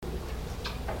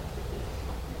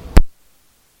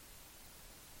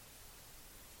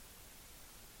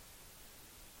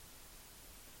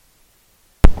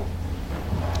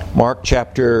Mark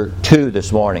chapter 2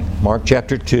 this morning. Mark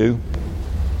chapter 2.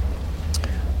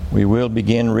 We will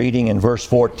begin reading in verse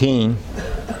 14.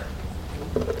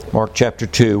 Mark chapter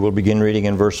 2, we'll begin reading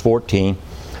in verse 14.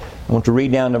 I want to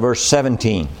read down to verse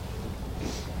 17.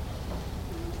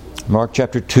 Mark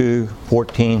chapter 2,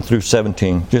 14 through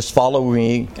 17. Just follow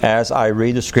me as I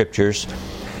read the Scriptures.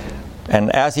 And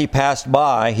as he passed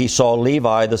by, he saw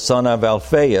Levi the son of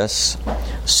Alphaeus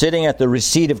sitting at the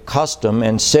receipt of custom,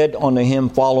 and said unto him,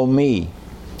 Follow me.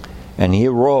 And he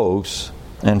arose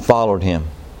and followed him.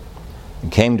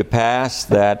 It came to pass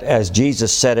that as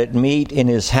Jesus sat at meat in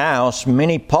his house,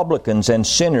 many publicans and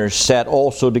sinners sat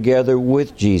also together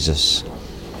with Jesus.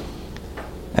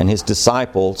 And his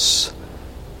disciples,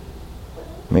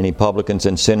 many publicans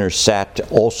and sinners sat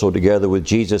also together with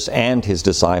Jesus and his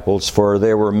disciples, for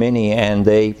there were many, and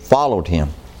they followed him.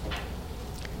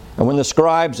 And when the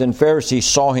scribes and Pharisees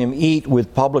saw him eat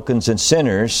with publicans and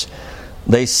sinners,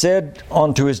 they said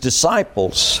unto his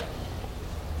disciples,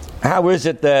 How is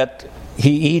it that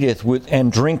he eateth with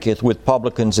and drinketh with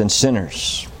publicans and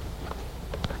sinners?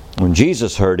 When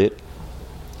Jesus heard it,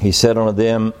 he said unto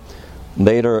them,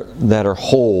 They that are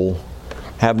whole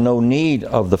have no need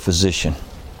of the physician,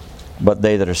 but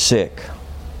they that are sick.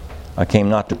 I came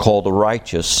not to call the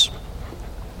righteous,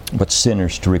 but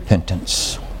sinners to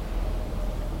repentance.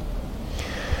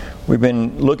 We've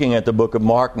been looking at the book of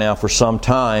Mark now for some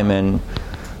time, and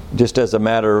just as a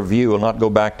matter of review, we'll not go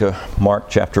back to Mark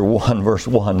chapter 1, verse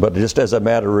 1, but just as a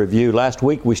matter of review, last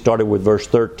week we started with verse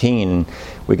 13, and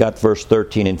we got verse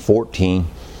 13 and 14.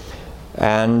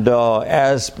 And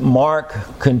as Mark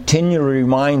continually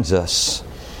reminds us,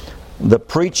 the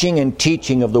preaching and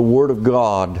teaching of the Word of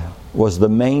God was the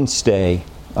mainstay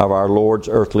of our Lord's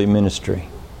earthly ministry.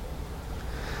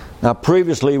 Now,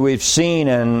 previously we've seen,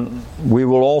 and we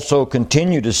will also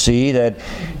continue to see, that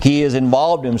He has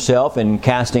involved Himself in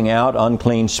casting out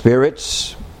unclean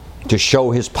spirits to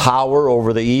show His power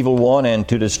over the evil one and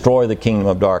to destroy the kingdom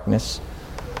of darkness.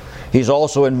 He's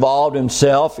also involved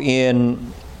Himself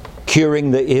in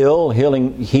curing the ill,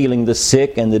 healing the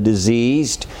sick and the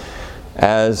diseased,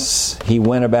 as He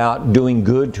went about doing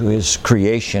good to His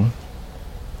creation.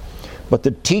 But the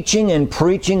teaching and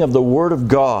preaching of the Word of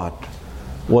God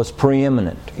was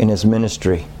preeminent in His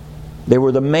ministry. They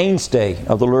were the mainstay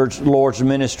of the Lord's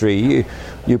ministry.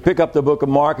 You pick up the book of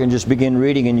Mark and just begin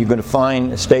reading, and you're going to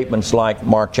find statements like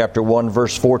Mark chapter 1,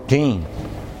 verse 14.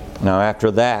 Now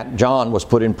after that, John was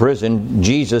put in prison.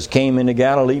 Jesus came into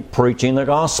Galilee preaching the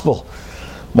gospel.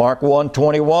 Mark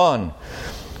 1:21.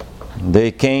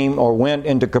 They came or went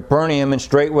into Capernaum, and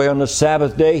straightway on the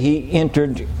Sabbath day He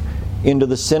entered into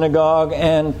the synagogue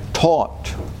and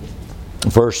taught.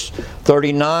 Verse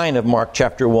 39 of Mark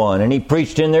chapter 1, and He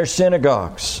preached in their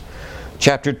synagogues.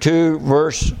 Chapter 2,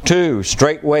 verse 2,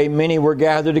 straightway many were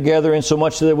gathered together,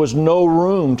 insomuch that there was no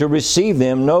room to receive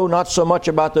them, no, not so much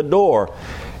about the door.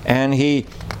 And He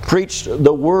preached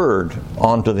the word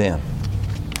unto them.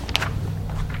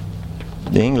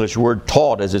 The English word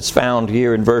taught, as it's found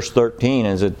here in verse 13,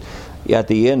 at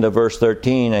the end of verse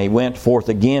 13, He went forth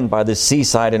again by the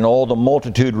seaside, and all the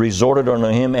multitude resorted unto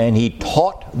Him, and He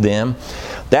taught them.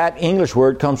 That English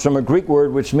word comes from a Greek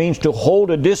word which means to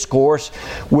hold a discourse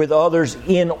with others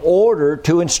in order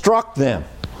to instruct them,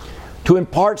 to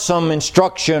impart some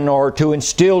instruction or to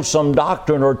instill some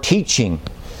doctrine or teaching.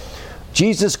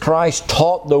 Jesus Christ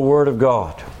taught the Word of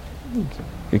God.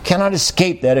 You cannot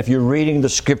escape that if you're reading the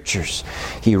Scriptures.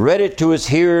 He read it to His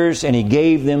hearers, and He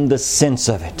gave them the sense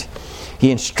of it. He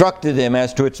instructed them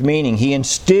as to its meaning. He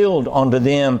instilled unto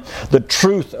them the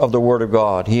truth of the Word of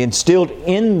God. He instilled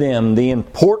in them the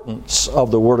importance of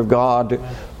the Word of God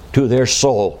to their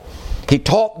soul. He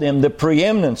taught them the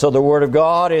preeminence of the Word of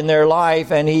God in their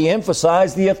life, and He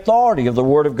emphasized the authority of the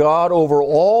Word of God over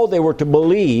all they were to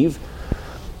believe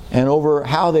and over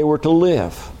how they were to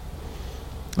live.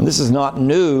 And this is not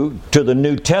new to the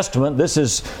New Testament. This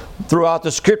is throughout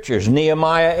the Scriptures.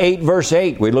 Nehemiah 8 verse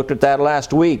 8. We looked at that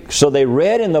last week. So they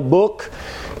read in the book,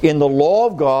 in the law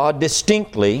of God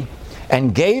distinctly,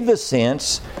 and gave the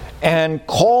sense and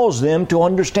caused them to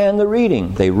understand the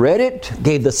reading. They read it,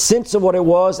 gave the sense of what it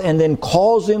was, and then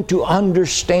caused them to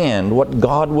understand what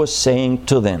God was saying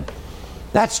to them.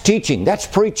 That's teaching. That's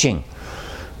preaching.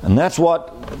 And that's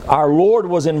what our Lord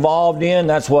was involved in.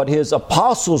 That's what His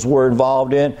apostles were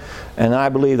involved in. And I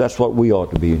believe that's what we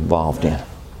ought to be involved in.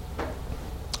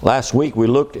 Last week we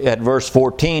looked at verse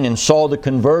 14 and saw the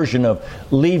conversion of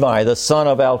Levi, the son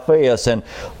of Alphaeus, and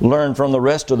learned from the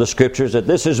rest of the Scriptures that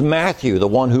this is Matthew, the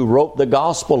one who wrote the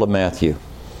Gospel of Matthew.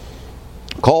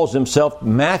 Calls himself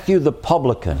Matthew the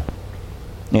publican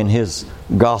in his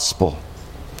Gospel.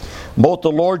 Both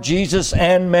the Lord Jesus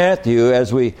and Matthew,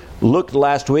 as we looked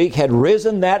last week, had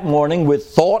risen that morning with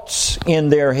thoughts in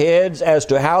their heads as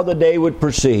to how the day would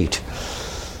proceed.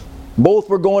 Both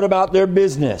were going about their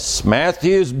business.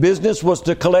 Matthew's business was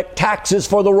to collect taxes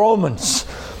for the Romans.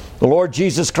 The Lord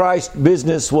Jesus Christ's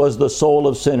business was the soul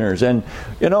of sinners. And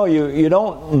you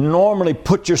don't normally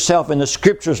put yourself in the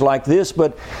Scriptures like this,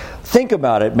 but think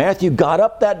about it. Matthew got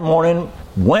up that morning,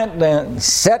 went down,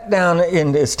 sat down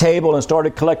in his table and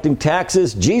started collecting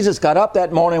taxes. Jesus got up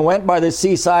that morning, went by the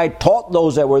seaside, taught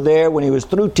those that were there. When he was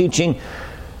through teaching,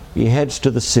 he heads to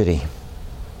the city.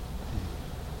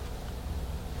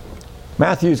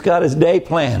 Matthew's got his day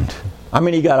planned.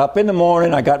 He got up in the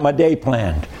morning, I got my day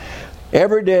planned.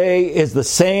 Every day is the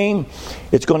same.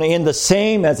 It's going to end the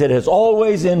same as it has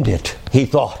always ended, he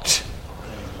thought.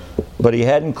 But he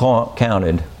hadn't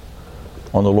counted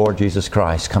on the Lord Jesus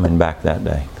Christ coming by that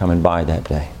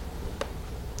day.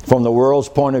 From the world's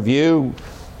point of view,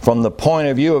 from the point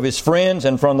of view of his friends,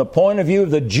 and from the point of view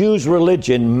of the Jews'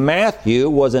 religion, Matthew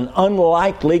was an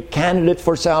unlikely candidate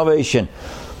for salvation.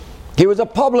 He was a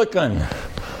publican,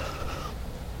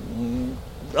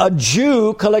 a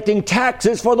Jew collecting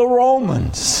taxes for the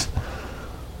Romans.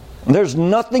 There's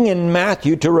nothing in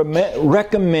Matthew to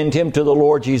recommend him to the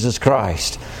Lord Jesus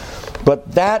Christ.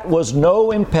 But that was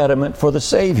no impediment for the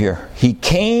Savior. He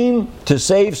came to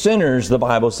save sinners, the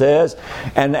Bible says.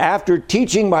 And after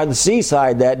teaching by the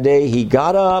seaside that day, he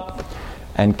got up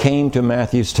and came to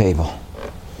Matthew's table.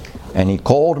 And he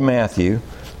called Matthew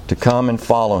to come and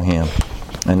follow him.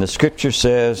 And the Scripture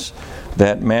says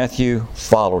that Matthew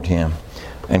followed him.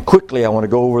 And quickly I want to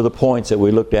go over the points that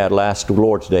we looked at last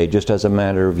Lord's Day, just as a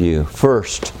matter of view.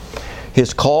 First,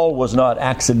 his call was not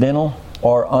accidental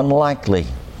or unlikely.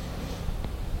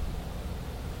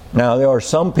 Now, there are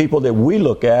some people that we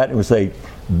look at and we say,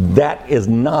 that is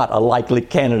not a likely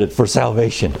candidate for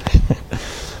salvation.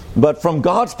 But from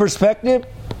God's perspective,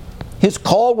 his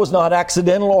call was not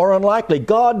accidental or unlikely.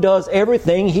 God does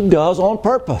everything he does on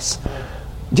purpose.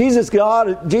 Jesus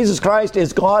Christ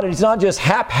is God, and he's not just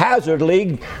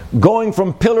haphazardly going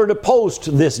from pillar to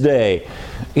post this day.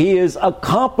 He is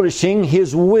accomplishing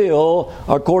his will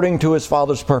according to his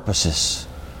Father's purposes.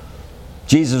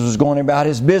 Jesus was going about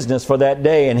his business for that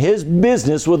day, and his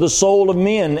business was the soul of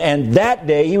men, and that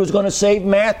day he was going to save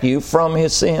Matthew from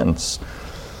his sins.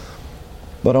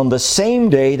 But on the same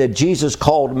day that Jesus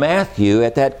called Matthew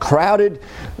at that crowded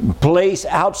place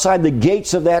outside the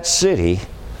gates of that city,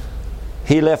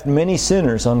 he left many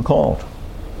sinners uncalled.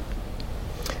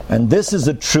 And this is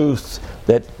a truth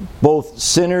that both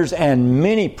sinners and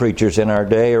many preachers in our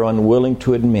day are unwilling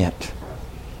to admit.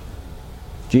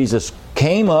 Jesus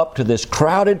came up to this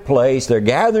crowded place. They're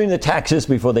gathering the taxes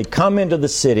before they come into the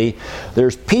city.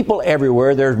 There's people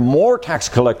everywhere. There's more tax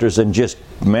collectors than just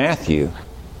Matthew.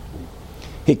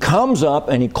 He comes up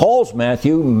and he calls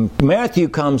Matthew. Matthew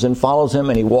comes and follows him,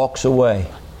 and he walks away.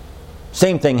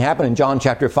 Same thing happened in John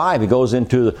chapter 5. He goes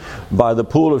by the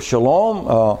pool of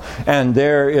Siloam, and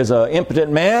there is an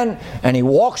impotent man, and he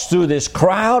walks through this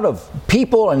crowd of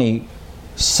people, and he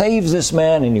saves this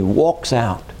man, and he walks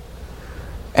out.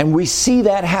 And we see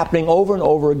that happening over and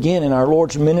over again in our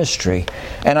Lord's ministry.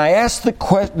 And I asked the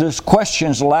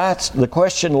question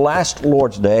last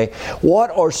Lord's Day: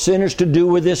 what are sinners to do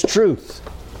with this truth?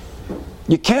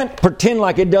 You can't pretend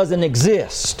like it doesn't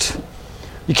exist.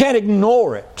 You can't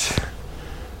ignore it.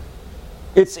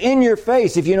 It's in your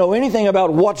face if you know anything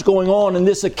about what's going on in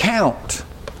this account.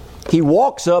 He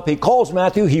walks up, he calls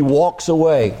Matthew, he walks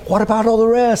away. What about all the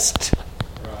rest?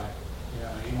 Right.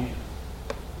 Yeah, amen.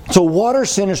 So what are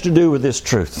sinners to do with this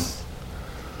truth?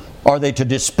 Are they to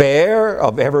despair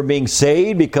of ever being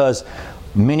saved because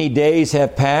many days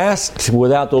have passed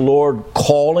without the Lord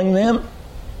calling them?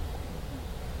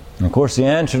 And of course, the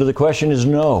answer to the question is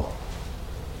no.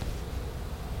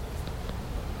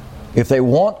 If they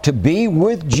want to be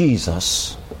with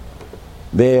Jesus,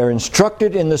 they are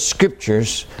instructed in the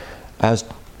Scriptures as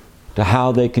to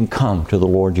how they can come to the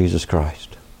Lord Jesus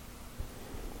Christ.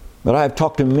 But I have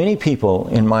talked to many people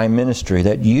in my ministry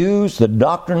that use the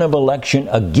doctrine of election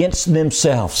against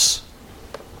themselves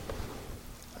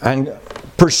and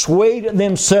persuade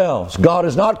themselves, God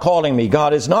is not calling me,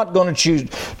 God is not going to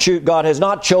choose, God has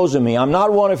not chosen me, I'm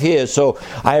not one of His, so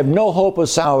I have no hope of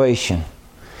salvation.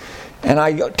 And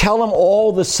I tell them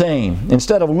all the same.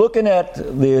 Instead of looking at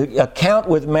the account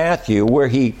with Matthew where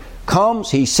he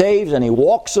comes, he saves, and he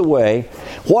walks away,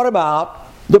 what about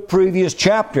the previous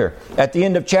chapter? At the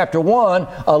end of chapter 1,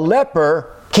 a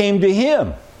leper came to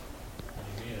him.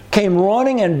 came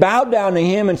running and bowed down to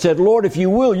Him and said, Lord, if you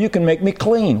will, you can make me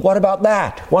clean. What about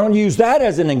that? Why don't you use that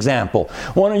as an example?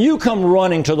 Why don't you come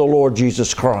running to the Lord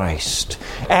Jesus Christ?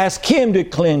 Ask Him to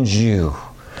cleanse you.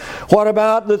 What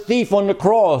about the thief on the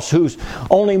cross who's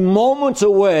only moments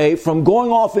away from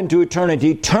going off into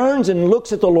eternity, turns and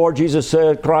looks at the Lord Jesus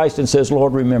Christ and says,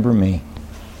 Lord, remember me?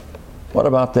 What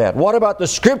about that? What about the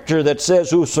scripture that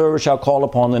says, whosoever shall call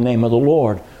upon the name of the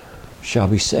Lord shall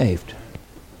be saved?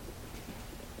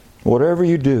 Whatever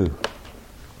you do,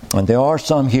 and there are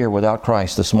some here without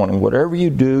Christ this morning, whatever you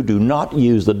do, do not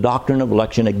use the doctrine of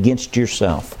election against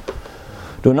yourself.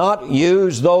 Do not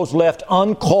use those left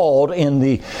uncalled in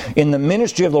the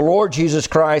ministry of the Lord Jesus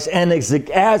Christ and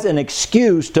as an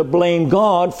excuse to blame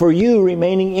God for you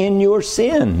remaining in your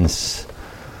sins.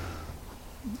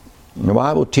 The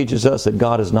Bible teaches us that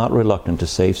God is not reluctant to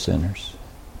save sinners,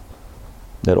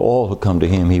 that all who come to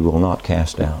Him He will not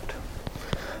cast out.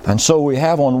 And so we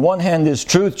have on one hand this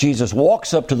truth. Jesus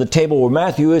walks up to the table where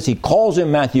Matthew is. He calls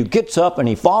him. Matthew gets up and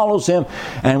he follows him.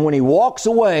 And when he walks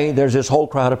away, there's this whole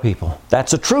crowd of people.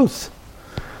 That's a truth.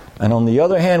 And on the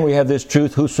other hand, we have this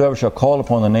truth, whosoever shall call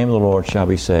upon the name of the Lord shall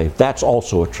be saved. That's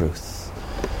also a truth.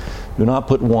 Do not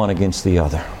put one against the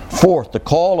other. Fourth, the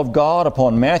call of God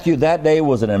upon Matthew that day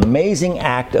was an amazing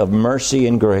act of mercy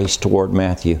and grace toward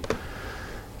Matthew.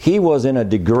 He was in a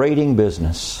degrading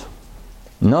business.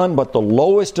 None but the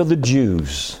lowest of the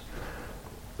Jews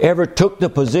ever took the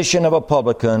position of a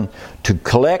publican to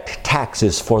collect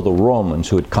taxes for the Romans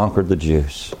who had conquered the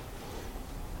Jews.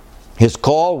 His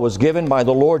call was given by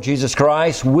the Lord Jesus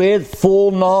Christ with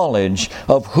full knowledge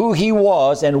of who He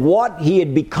was and what He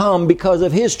had become because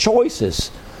of His choices.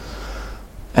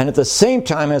 And at the same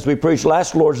time, as we preached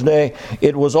last Lord's Day,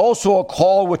 it was also a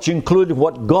call which included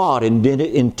what God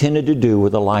intended to do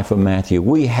with the life of Matthew.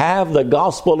 We have the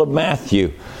Gospel of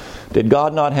Matthew. Did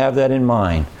God not have that in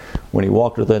mind when He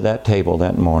walked with that table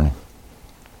that morning?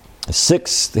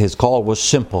 Sixth, His call was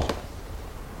simple.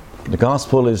 The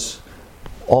Gospel is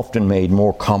often made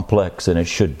more complex than it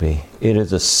should be. It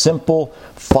is a simple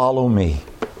follow me.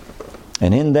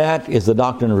 And in that is the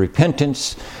doctrine of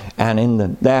repentance, and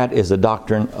in that is the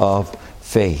doctrine of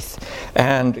faith.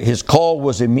 And His call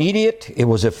was immediate. It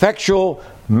was effectual.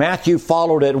 Matthew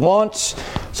followed at once.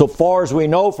 So far as we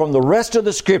know from the rest of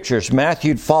the Scriptures,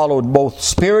 Matthew followed both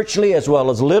spiritually as well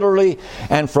as literally.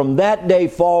 And from that day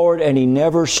forward, and he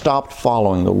never stopped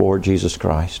following the Lord Jesus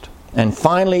Christ. And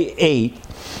finally, 8,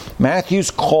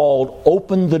 Matthew's call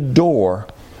opened the door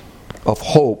of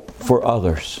hope for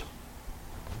others.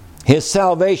 His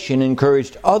salvation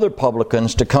encouraged other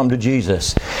publicans to come to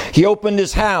Jesus. He opened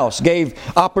His house, gave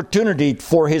opportunity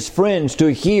for His friends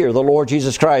to hear the Lord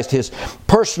Jesus Christ. His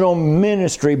personal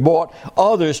ministry brought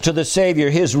others to the Savior.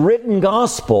 His written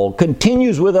gospel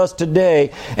continues with us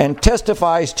today and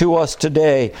testifies to us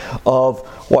today of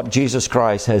what Jesus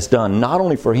Christ has done, not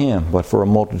only for Him, but for a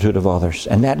multitude of others.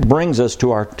 And that brings us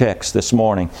to our text this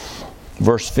morning,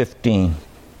 verse 15.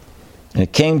 And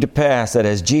it came to pass that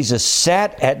as Jesus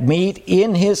sat at meat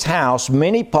in His house,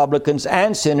 many publicans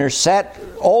and sinners sat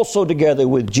also together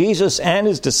with Jesus and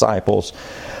His disciples,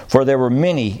 for there were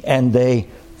many, and they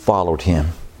followed Him.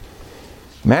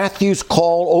 Matthew's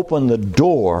call opened the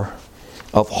door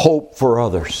of hope for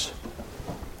others.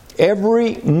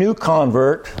 Every new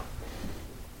convert,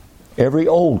 every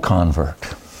old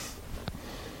convert,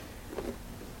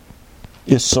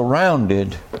 is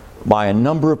surrounded by a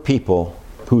number of people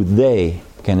who they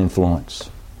can influence.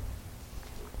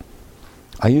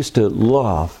 I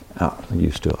love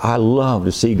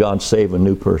to see God save a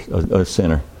new person, a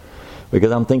sinner, because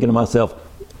I'm thinking to myself,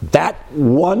 that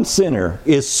one sinner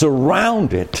is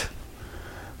surrounded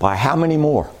by how many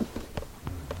more?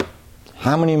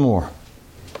 How many more?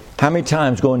 How many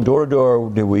times going door to door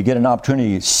do we get an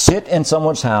opportunity to sit in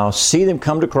someone's house, see them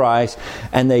come to Christ,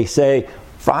 and they say,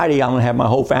 Friday I'm going to have my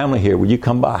whole family here. Will you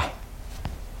come by?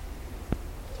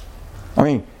 I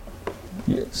mean,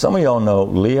 some of y'all know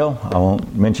Leo. I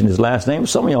won't mention his last name.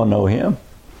 Some of y'all know him.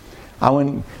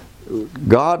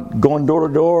 God going door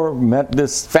to door, met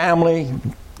this family.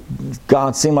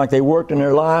 God seemed like they worked in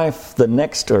their life.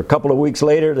 A couple of weeks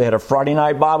later, they had a Friday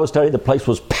night Bible study. The place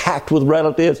was packed with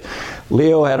relatives.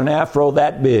 Leo had an afro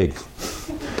that big.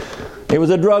 He was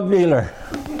a drug dealer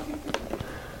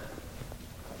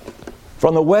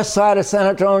from the west side of San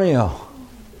Antonio.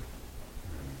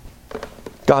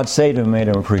 God saved him and made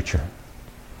him a preacher.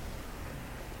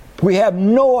 We have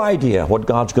no idea what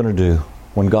God's going to do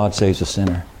when God saves a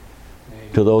sinner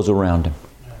to those around him.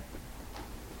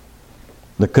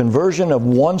 The conversion of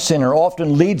one sinner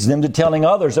often leads them to telling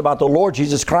others about the Lord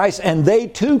Jesus Christ, and they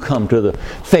too come to the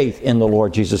faith in the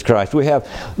Lord Jesus Christ.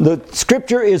 The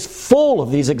Scripture is full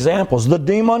of these examples. The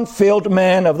demon-filled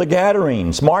man of the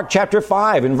Gadarenes, Mark chapter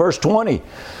 5 and verse 20.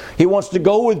 He wants to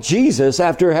go with Jesus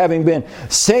after having been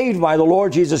saved by the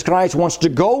Lord Jesus Christ, wants to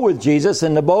go with Jesus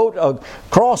in the boat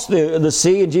across the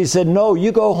sea. And Jesus said, no,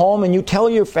 you go home and you tell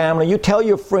your family, you tell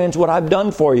your friends what I've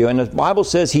done for you. And the Bible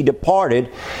says he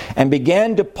departed and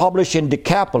began to publish in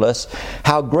Decapolis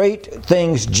how great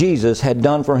things Jesus had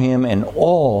done for him, and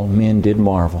all men did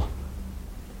marvel.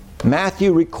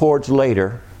 Matthew records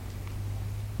later,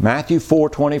 Matthew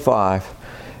 4:25,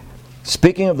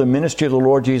 speaking of the ministry of the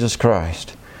Lord Jesus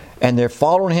Christ, and there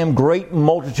followed him great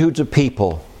multitudes of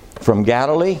people from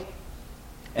Galilee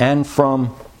and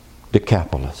from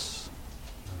Decapolis.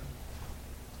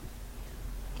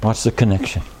 What's the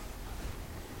connection?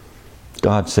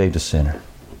 God saved a sinner.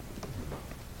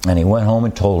 And he went home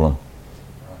and told him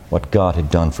what God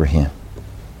had done for him.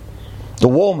 The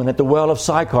woman at the well of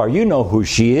Sychar, you know who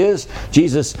she is.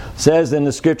 Jesus says in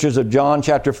the Scriptures of John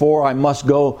chapter 4, I must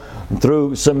go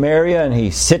through Samaria, and he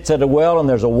sits at a well and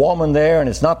there's a woman there, and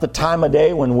it's not the time of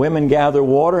day when women gather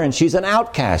water, and she's an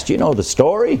outcast. You know the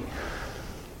story.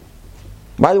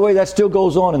 By the way, that still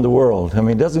goes on in the world. I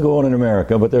mean, it doesn't go on in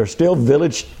America, but there are still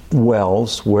village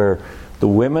wells where the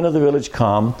women of the village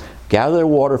come, gather their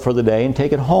water for the day, and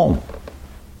take it home.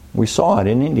 We saw it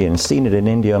in India and seen it in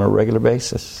India on a regular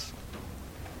basis.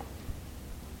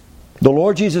 The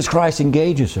Lord Jesus Christ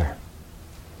engages her,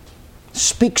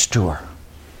 speaks to her.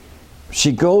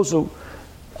 She goes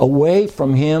away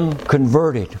from him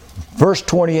converted. Verse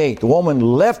 28, the woman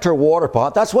left her water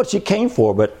pot. That's what she came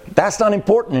for, but that's not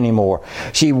important anymore.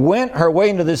 She went her way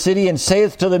into the city and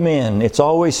saith to the men. It's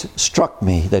always struck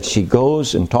me that she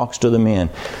goes and talks to the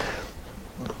men.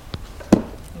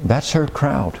 That's her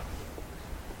crowd.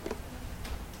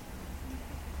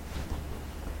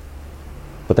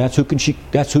 But that's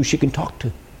who she can talk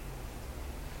to.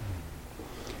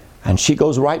 And she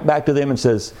goes right back to them and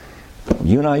says,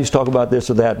 you and I used to talk about this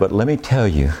or that, but let me tell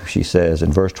you, she says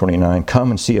in verse 29,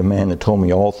 come and see a man that told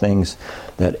me all things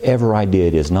that ever I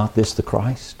did. Is not this the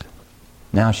Christ?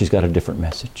 Now she's got a different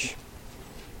message.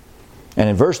 And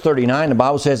in verse 39, the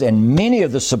Bible says, and many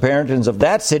of the Samaritans of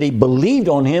that city believed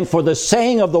on him for the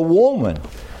saying of the woman,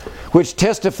 which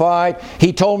testified,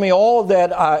 he told me all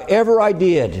that ever I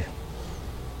did.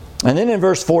 And then in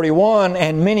verse 41,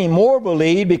 and many more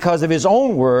believed because of his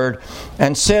own word,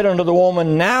 and said unto the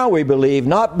woman, now we believe,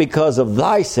 not because of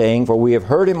thy saying, for we have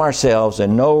heard him ourselves,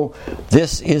 and know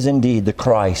this is indeed the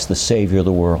Christ, the Savior of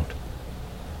the world.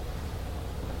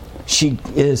 She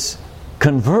is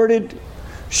converted,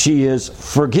 she is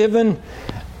forgiven,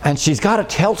 and she's got to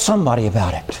tell somebody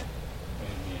about it.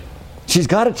 She's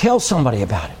got to tell somebody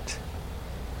about it.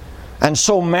 And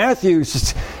so Matthew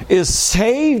is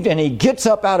saved, and he gets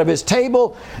up out of his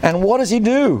table, and what does he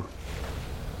do?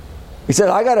 He said,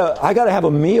 I gotta have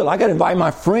a meal. I gotta invite my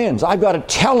friends. I've got to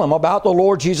tell them about the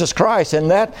Lord Jesus Christ.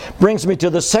 And that brings me to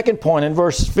the second point in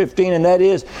verse 15, and that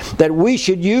is that we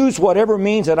should use whatever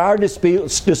means at our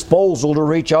disposal to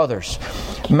reach others.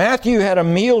 Matthew had a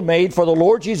meal made for the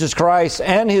Lord Jesus Christ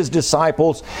and his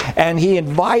disciples, and he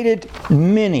invited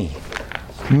many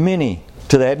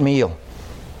to that meal.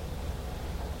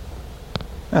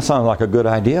 That sounds like a good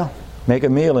idea. Make a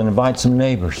meal and invite some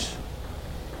neighbors.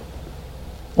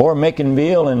 Or make a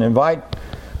meal and invite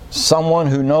someone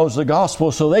who knows the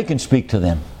gospel so they can speak to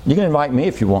them. You can invite me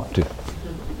if you want to.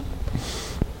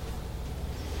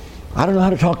 I don't know how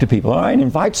to talk to people. All right,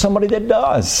 invite somebody that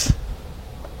does.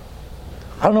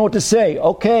 I don't know what to say.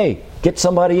 Okay, get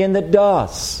somebody in that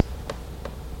does.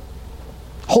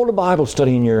 Hold a Bible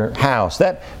study in your house.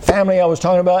 That family I was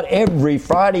talking about, every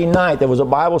Friday night there was a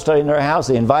Bible study in their house.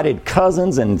 They invited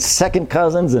cousins and second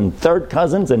cousins and third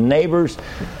cousins and neighbors.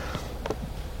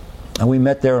 And we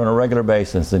met there on a regular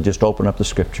basis and just opened up the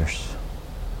Scriptures.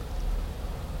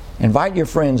 Invite your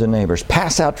friends and neighbors.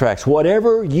 Pass out tracts.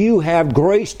 Whatever you have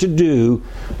grace to do,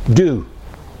 do.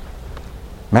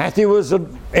 Matthew was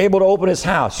able to open his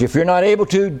house. If you're not able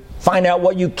to, find out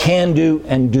what you can do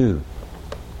and do.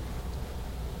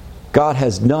 God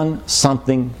has done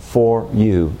something for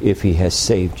you if He has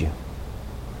saved you.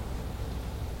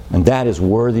 And that is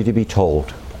worthy to be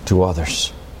told to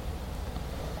others.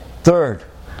 Third,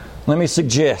 let me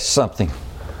suggest something.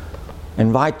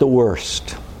 Invite the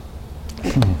worst.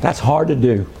 That's hard to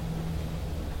do.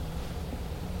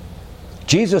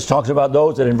 Jesus talks about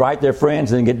those that invite their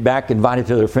friends and then get back invited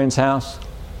to their friend's house.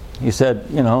 He said,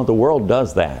 the world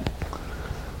does that.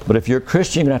 But if you're a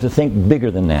Christian, you have to think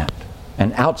bigger than that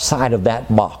and outside of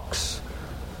that box.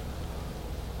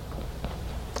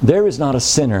 There is not a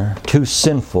sinner too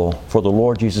sinful for the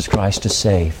Lord Jesus Christ to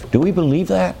save. Do we believe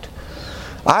that?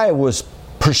 I was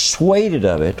persuaded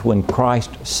of it when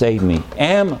Christ saved me.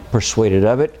 Am persuaded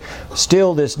of it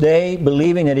still this day,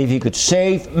 believing that if He could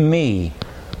save me,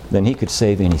 then He could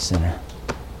save any sinner.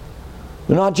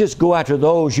 Do not just go after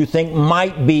those you think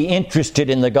might be interested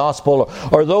in the gospel,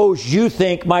 or those you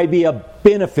think might be a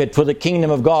benefit for the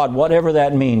kingdom of God, whatever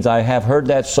that means. I have heard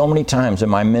that so many times in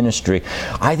my ministry.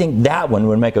 I think that one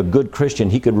would make a good Christian.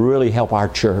 He could really help our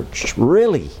church.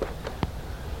 Really.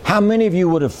 How many of you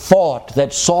would have thought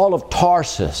that Saul of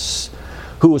Tarsus,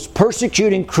 who was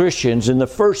persecuting Christians in the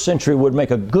first century, would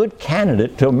make a good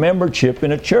candidate to membership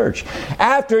in a church?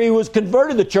 After he was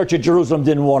converted, the church at Jerusalem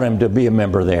didn't want him to be a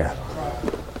member there.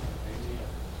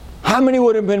 How many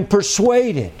would have been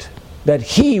persuaded that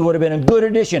he would have been a good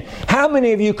addition? How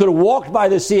many of you could have walked by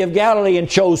the Sea of Galilee and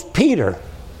chose Peter,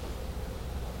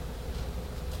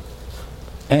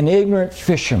 an ignorant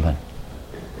fisherman,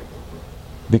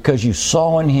 because you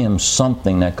saw in him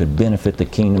something that could benefit the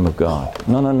kingdom of God?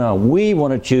 No. We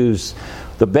want to choose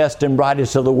the best and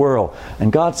brightest of the world.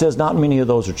 And God says not many of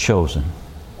those are chosen.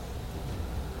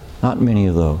 Not many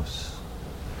of those.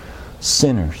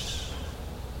 Sinners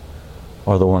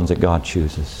are the ones that God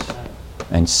chooses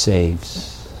and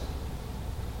saves.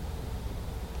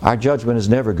 Our judgment is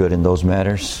never good in those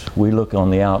matters. We look on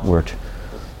the outward.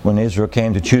 When Israel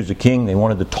came to choose a king, they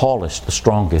wanted the tallest, the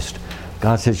strongest.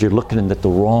 God says you're looking at the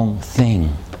wrong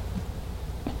thing.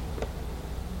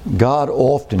 God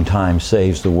oftentimes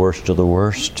saves the worst of the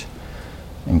worst.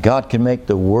 And God can make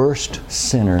the worst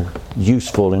sinner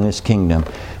useful in His kingdom.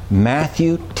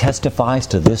 Matthew testifies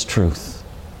to this truth.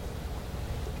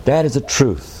 That is a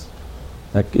truth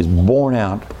that is borne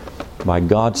out by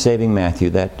God saving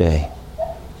Matthew that day.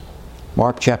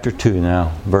 Mark chapter 2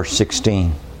 now, verse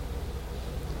 16.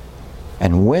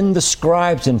 And when the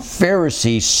scribes and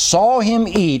Pharisees saw him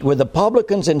eat with the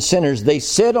publicans and sinners, they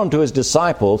said unto his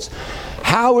disciples,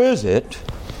 How is it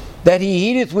that he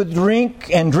eateth with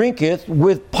drink and drinketh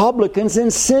with publicans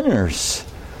and sinners?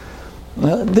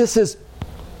 This is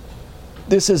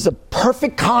a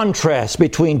perfect contrast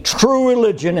between true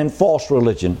religion and false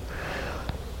religion.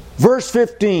 Verse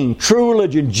 15, true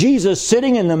religion, Jesus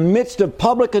sitting in the midst of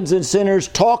publicans and sinners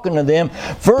talking to them.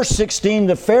 Verse 16,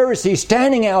 the Pharisees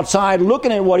standing outside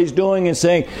looking at what He's doing and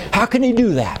saying, how can He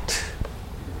do that?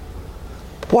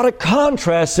 What a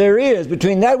contrast there is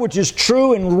between that which is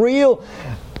true and real,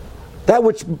 that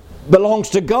which belongs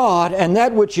to God, and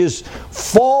that which is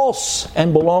false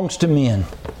and belongs to men.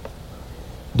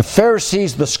 The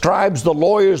Pharisees, the scribes, the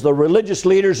lawyers, the religious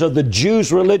leaders of the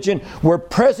Jews' religion were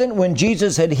present when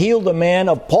Jesus had healed the man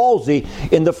of palsy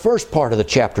in the first part of the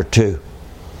chapter 2.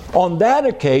 On that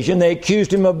occasion, they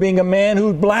accused Him of being a man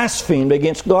who blasphemed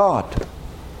against God.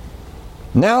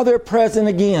 Now they're present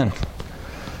again.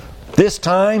 This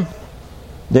time,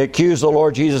 they accuse the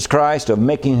Lord Jesus Christ of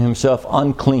making Himself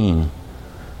unclean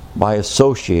by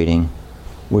associating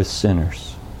with sinners.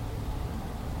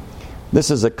 This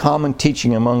is a common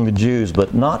teaching among the Jews,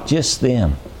 but not just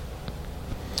them.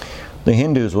 The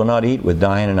Hindus will not eat with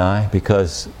Diane and I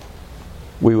because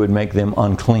we would make them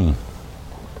unclean.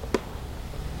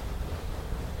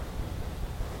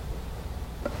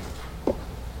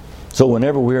 So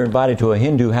whenever we're invited to a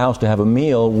Hindu house to have a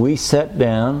meal, we sit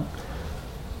down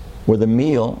with a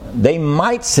meal. They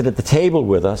might sit at the table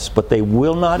with us, but they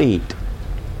will not eat.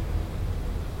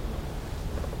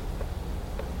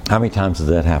 How many times has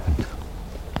that happened?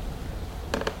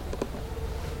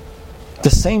 The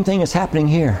same thing is happening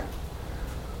here.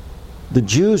 The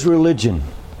Jews' religion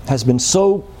has been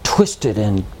so twisted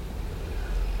and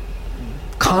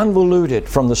convoluted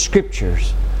from the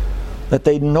Scriptures that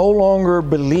they no longer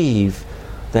believe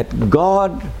that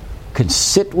God can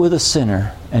sit with a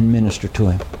sinner and minister to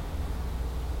him.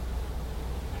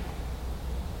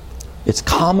 It's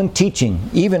common teaching,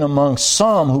 even among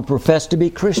some who profess to be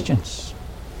Christians.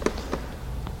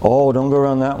 Oh, don't go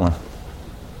around that one.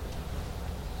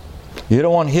 You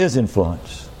don't want his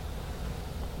influence.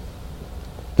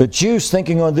 The Jews'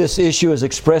 thinking on this issue is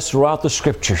expressed throughout the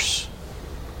Scriptures.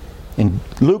 In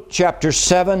Luke chapter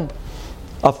 7,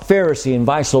 a Pharisee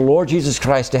invites the Lord Jesus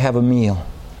Christ to have a meal.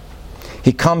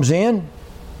 He comes in.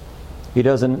 He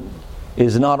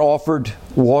is not offered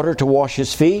water to wash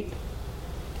his feet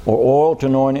or oil to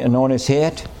anoint his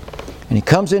head. And he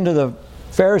comes into the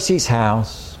Pharisee's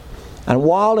house. And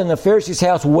while in the Pharisee's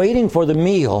house waiting for the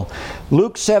meal,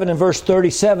 Luke 7 and verse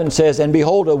 37 says, And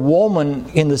behold, a woman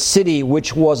in the city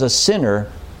which was a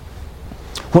sinner,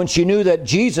 when she knew that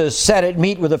Jesus sat at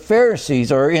meat with the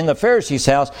Pharisees, or in the Pharisee's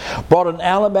house, brought an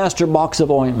alabaster box of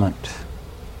ointment.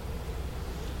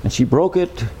 And she broke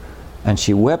it, and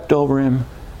she wept over him,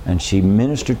 and she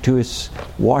ministered to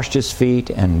washed his feet,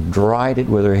 and dried it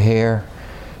with her hair.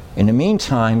 In the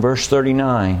meantime, verse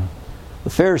 39, the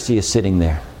Pharisee is sitting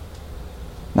there.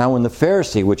 Now when the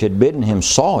Pharisee which had bidden him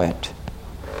saw it,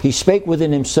 he spake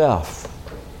within himself,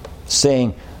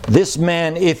 saying, This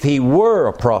man, if he were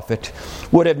a prophet,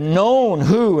 would have known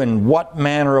who and what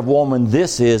manner of woman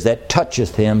this is that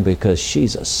toucheth him, because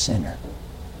she's a sinner.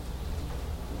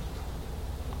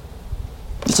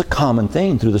 It's a common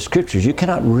thing through the Scriptures. You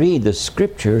cannot read the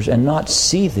Scriptures and not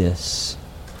see this.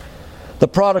 The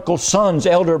prodigal son's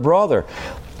elder brother,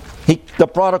 the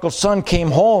prodigal son came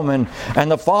home,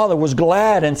 and the father was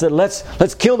glad and said,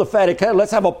 Let's kill the fatted calf.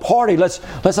 Let's have a party. Let's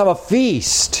have a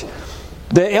feast.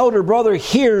 The elder brother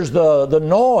hears the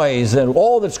noise and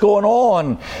all that's going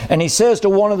on, and he says to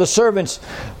one of the servants,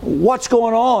 What's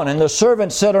going on? And the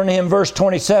servant said unto him, verse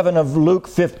 27 of Luke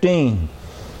 15,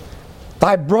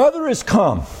 Thy brother is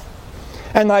come,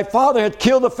 and thy father hath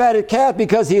killed the fatted calf,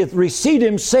 because he hath received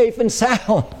him safe and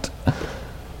sound.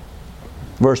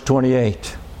 Verse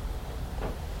 28,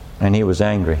 and he was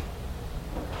angry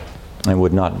and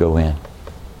would not go in.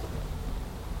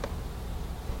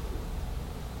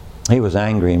 He was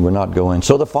angry and would not go in.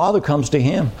 So the father comes to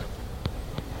him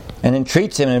and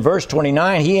entreats him. In verse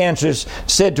 29, he answers,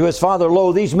 said to his father,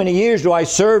 Lo, these many years do I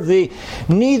serve thee,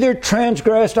 neither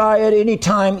transgressed I at any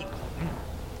time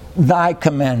thy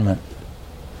commandment.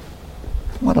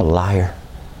 What a liar.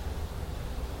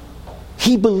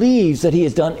 He believes that he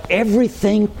has done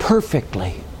everything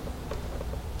perfectly.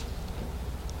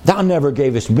 Thou never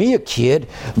gavest me a kid.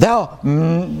 That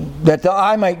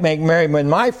I might make merry with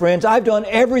my friends. I've done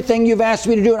everything you've asked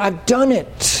me to do, and I've done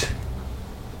it.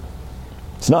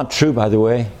 It's not true, by the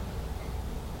way.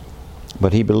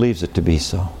 But he believes it to be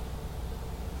so.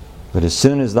 But as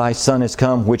soon as thy son is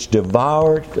come, which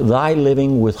devoured thy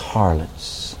living with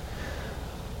harlots.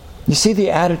 You see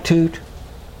the attitude?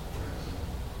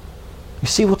 You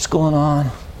see what's going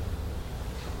on?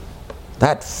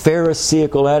 That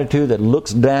Pharisaical attitude that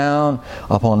looks down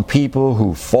upon people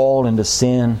who fall into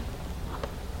sin.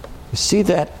 You see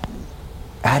that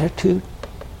attitude?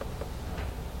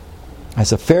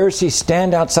 As a Pharisee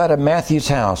stand outside of Matthew's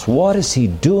house, what is he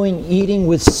doing eating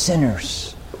with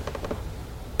sinners?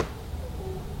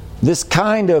 This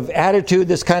kind of attitude,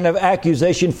 this kind of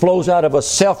accusation flows out of a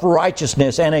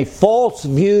self-righteousness and a false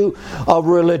view of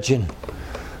religion.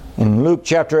 In Luke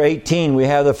chapter 18, we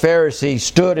have the Pharisee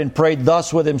stood and prayed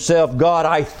thus with himself, God,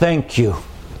 I thank you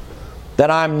that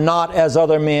I'm not as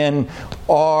other men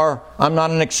are. I'm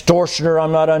not an extortioner,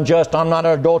 I'm not unjust, I'm not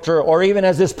an adulterer, or even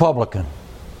as this publican.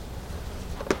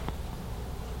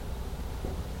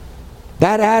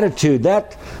 That attitude,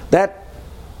 that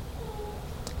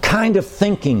kind of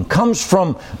thinking comes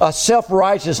from a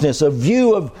self-righteousness, a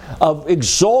view of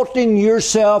exalting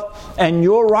yourself and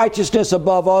your righteousness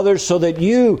above others so that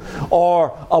you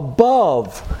are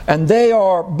above and they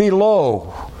are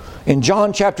below. In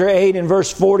John chapter 8 and verse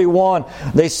 41,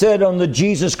 they said unto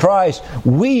Jesus Christ,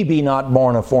 We be not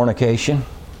born of fornication.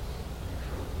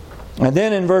 And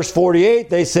then in verse 48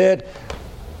 they said,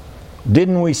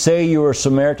 Didn't we say you were a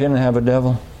Samaritan and have a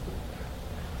devil?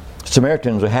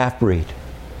 Samaritans are half-breed.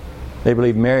 They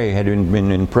believed Mary had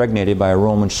been impregnated by a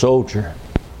Roman soldier.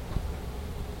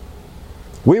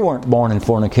 We weren't born in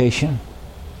fornication.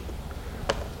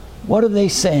 What are they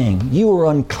saying? You were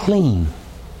unclean.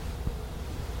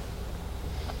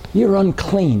 You're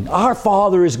unclean. Our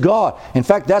Father is God. In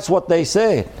fact, that's what they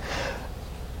say.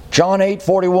 John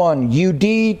 8:41, You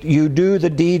do the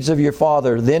deeds of your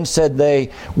father. Then said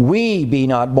they, We be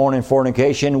not born in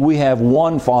fornication. We have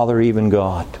one Father, even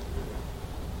God.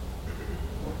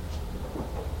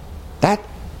 That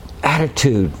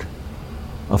attitude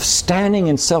of standing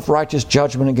in self-righteous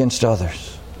judgment against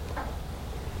others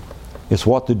is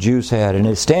what the Jews had. And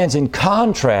it stands in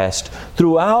contrast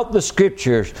throughout the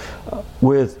Scriptures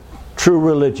with true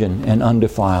religion and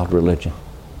undefiled religion.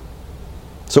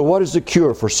 So what is the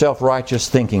cure for self-righteous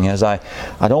thinking? As I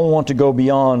don't want to go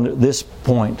beyond this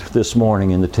point this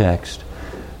morning in the text.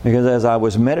 Because as I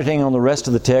was meditating on the rest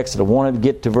of the text, I wanted to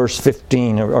get to verse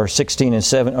 15 or 16 and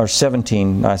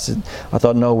 17. I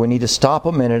thought, no, we need to stop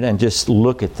a minute and just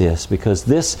look at this, because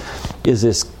this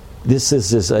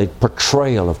is a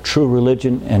portrayal of true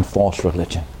religion and false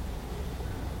religion.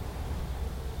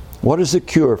 What is the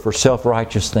cure for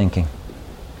self-righteous thinking?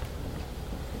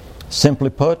 Simply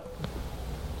put,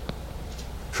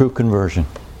 true conversion.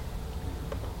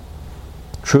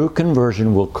 True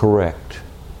conversion will correct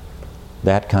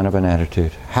that kind of an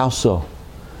attitude. How so?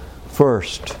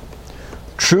 First,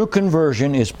 true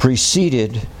conversion is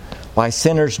preceded by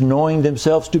sinners knowing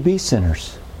themselves to be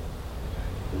sinners.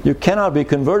 You cannot be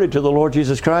converted to the Lord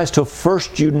Jesus Christ till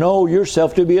first you know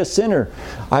yourself to be a sinner.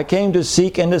 I came to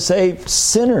seek and to save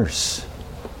sinners.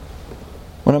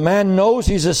 When a man knows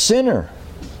he's a sinner,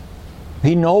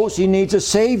 he knows he needs a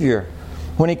Savior.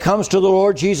 When he comes to the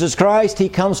Lord Jesus Christ, he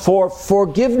comes for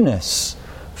forgiveness.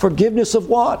 Forgiveness of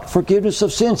what? Forgiveness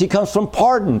of sins. He comes from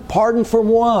pardon. Pardon from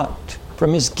what?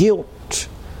 From his guilt.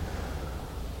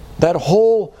 That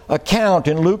whole account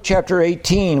in Luke chapter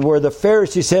 18 where the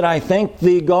Pharisee said, I thank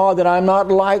thee, God, that I'm not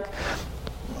like,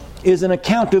 is an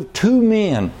account of two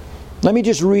men. Let me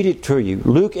just read it to you.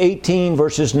 Luke 18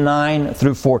 verses 9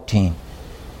 through 14.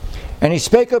 And he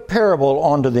spake a parable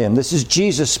unto them. This is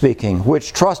Jesus speaking,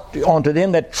 which unto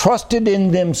them that trusted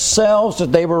in themselves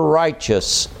that they were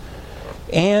righteous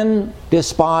and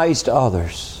despised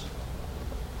others.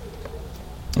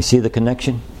 You see the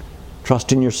connection?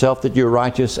 Trust in yourself that you're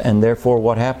righteous, and therefore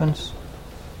what happens?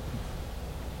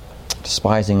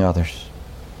 Despising others.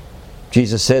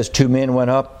 Jesus says two men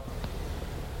went up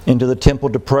into the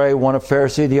temple to pray, one a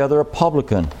Pharisee, the other a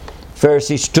publican.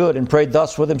 Pharisee stood and prayed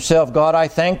thus with himself, God, I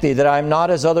thank thee that I am not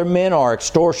as other men are,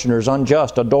 extortioners,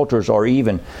 unjust, adulterers, or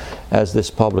even as this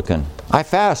publican. I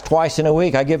fast twice in a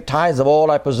week. I give tithes of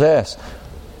all I possess.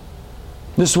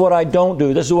 This is what I don't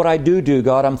do. This is what I do,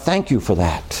 God. I'm thank you for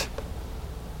that.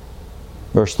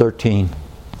 Verse 13.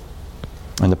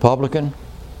 And the publican,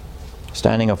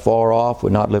 standing afar off,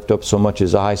 would not lift up so much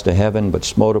his eyes to heaven, but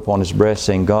smote upon his breast,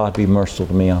 saying, God, be merciful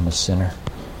to me, I'm a sinner.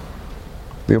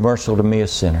 Be merciful to me, a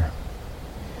sinner.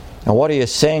 And what he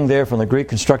is saying there from the Greek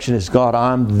construction is, God,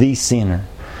 I'm the sinner.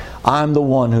 I'm the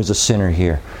one who's a sinner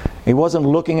here. He wasn't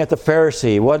looking at the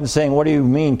Pharisee. He wasn't saying, what do you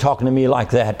mean talking to me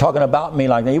like that? Talking about me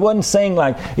like that. He wasn't saying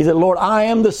like, he said, Lord, I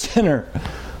am the sinner.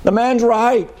 The man's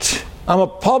right. I'm a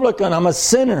publican. I'm a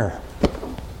sinner.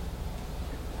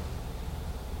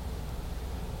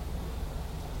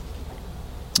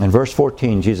 In verse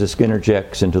 14, Jesus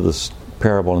interjects into this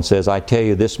parable and says, I tell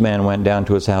you, this man went down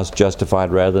to his house justified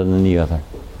rather than the other.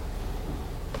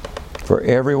 For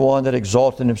everyone that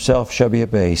exalteth himself shall be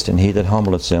abased, and he that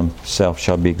humbleth himself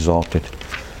shall be exalted.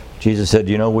 Jesus said,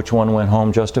 do you know which one went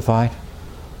home justified?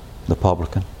 The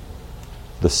publican.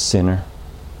 The sinner.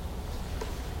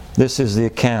 This is the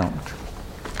account.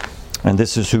 And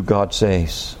this is who God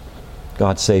saves.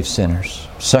 God saves sinners.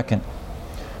 Second,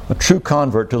 a true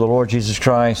convert to the Lord Jesus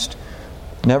Christ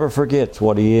never forgets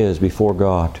what he is before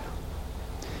God.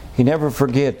 He never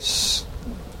forgets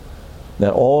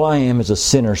that all I am is a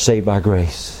sinner saved by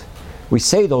grace. We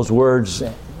say those words,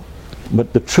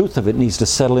 but the truth of it needs to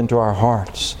settle into our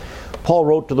hearts. Paul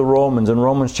wrote to the Romans in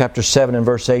Romans chapter 7 and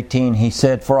verse 18, he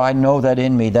said, For I know that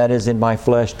in me, that is in my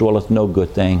flesh, dwelleth no good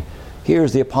thing.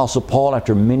 Here's the Apostle Paul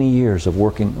after many years of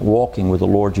walking with the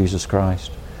Lord Jesus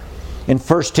Christ. In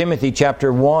 1 Timothy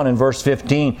chapter 1 and verse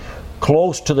 15,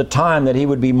 close to the time that he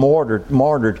would be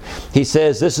martyred, he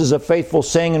says, This is a faithful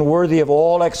saying and worthy of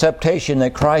all acceptation,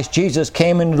 that Christ Jesus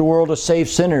came into the world to save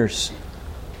sinners,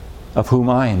 of whom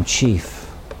I am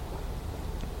chief.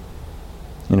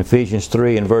 In Ephesians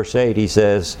 3 and verse 8 he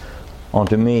says,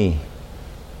 Unto me,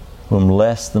 whom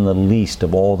less than the least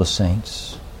of all the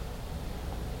saints.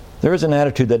 There is an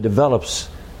attitude that develops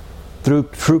through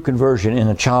true conversion in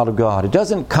a child of God. It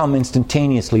doesn't come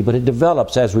instantaneously, but it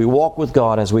develops as we walk with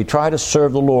God, as we try to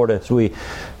serve the Lord, as we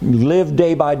live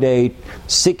day by day,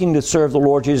 seeking to serve the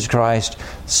Lord Jesus Christ.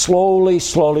 Slowly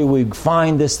we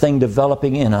find this thing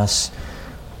developing in us.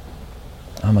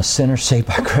 I'm a sinner saved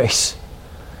by grace.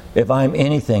 If I'm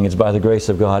anything, it's by the grace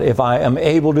of God. If I am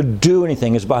able to do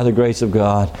anything, it's by the grace of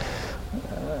God.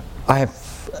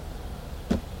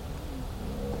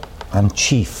 I'm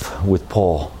chief with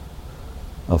Paul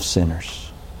of sinners.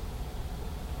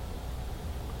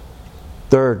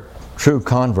 Third, true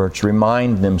converts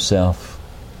remind themselves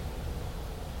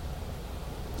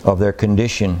of their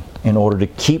condition in order to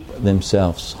keep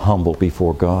themselves humble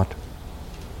before God.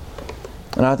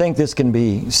 And I think this can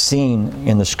be seen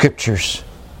in the Scriptures.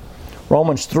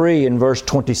 Romans 3 in verse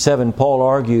 27, Paul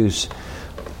argues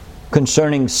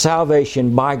concerning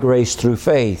salvation by grace through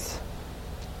faith.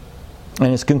 And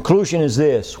his conclusion is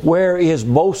this: where is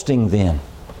boasting then?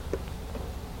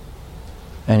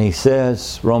 And he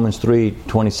says, Romans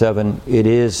 3:27, it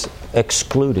is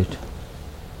excluded.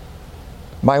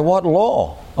 By what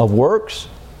law? Of works?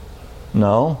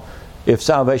 No. If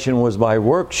salvation was by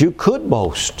works, you could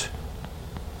boast.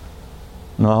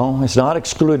 No, it's not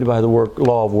excluded by the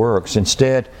law of works.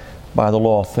 Instead, by the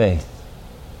law of faith.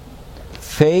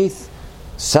 Faith,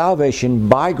 salvation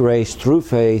by grace through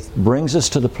faith brings us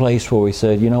to the place where we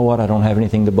said, you know what, I don't have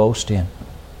anything to boast in.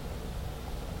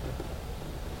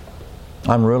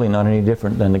 I'm really not any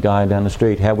different than the guy down the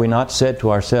street. Have we not said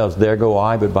to ourselves, there go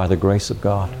I, but by the grace of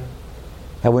God?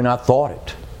 Have we not thought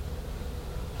it?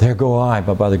 There go I,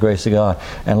 but by the grace of God.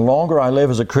 And the longer I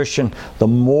live as a Christian, the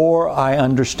more I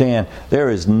understand there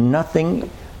is nothing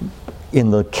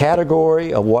in the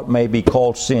category of what may be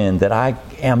called sin that I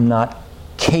am not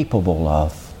capable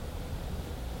of,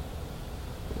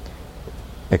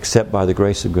 except by the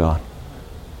grace of God.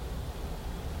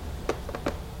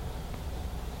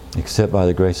 Except by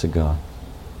the grace of God.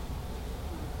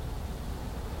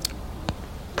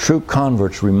 True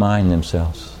converts remind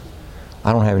themselves,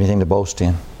 I don't have anything to boast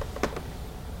in.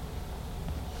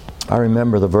 I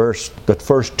remember the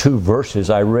first two verses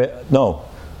I read. No,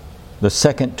 the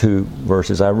second two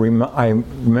verses. I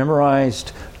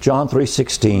memorized John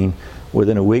 3:16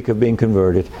 within a week of being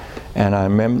converted, and I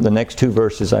remember the next two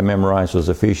verses I memorized was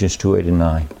Ephesians 2:8 and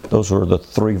 9. Those were the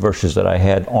three verses that I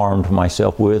had armed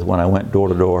myself with when I went door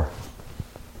to door.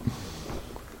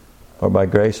 For by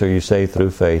grace are you saved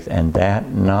through faith, and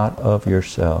that not of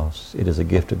yourselves. It is a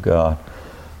gift of God,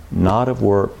 not of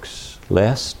works,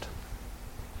 lest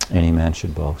any man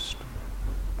should boast.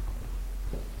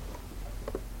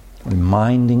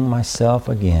 Reminding myself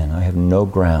again, I have no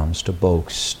grounds to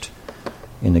boast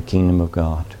in the kingdom of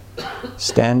God.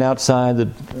 Stand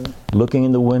outside, looking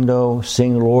in the window,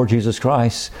 seeing the Lord Jesus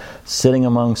Christ sitting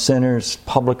among sinners,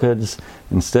 publicans.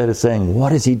 Instead of saying,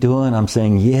 what is He doing? I'm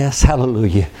saying, yes,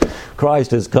 hallelujah.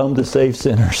 Christ has come to save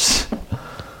sinners.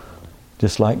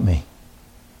 Just like me.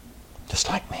 Just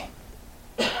like me.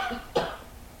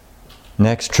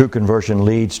 Next, true conversion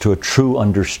leads to a true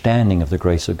understanding of the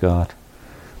grace of God.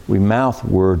 We mouth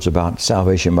words about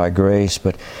salvation by grace,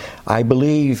 but I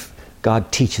believe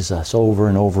God teaches us over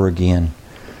and over again.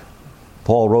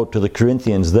 Paul wrote to the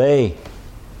Corinthians, they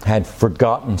had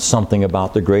forgotten something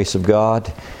about the grace of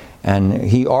God, and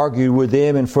he argued with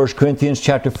them in 1 Corinthians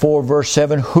chapter 4, verse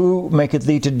 7, who maketh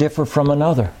thee to differ from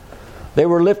another? They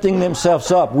were lifting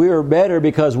themselves up. We are better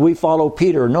because we follow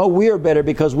Peter. No, we are better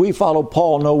because we follow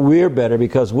Paul. No, we're better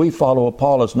because we follow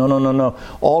Apollos. No.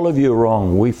 All of you are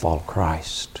wrong. We follow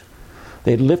Christ.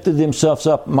 They lifted themselves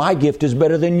up. My gift is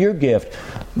better than your gift.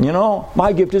 You know,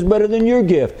 my gift is better than your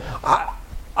gift.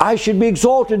 I should be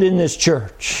exalted in this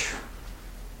church.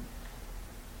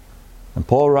 And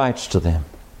Paul writes to them.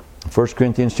 1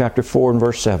 Corinthians chapter 4 and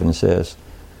verse 7 says,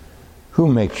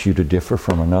 who makes you to differ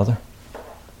from another?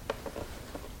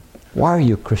 Why are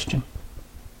you a Christian?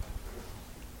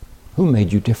 Who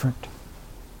made you different?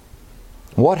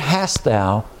 What hast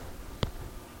thou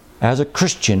as a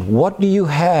Christian? What do you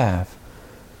have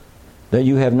that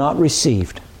you have not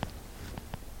received?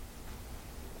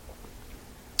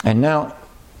 And now,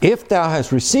 if thou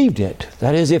hast received it,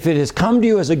 that is, if it has come to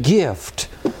you as a gift,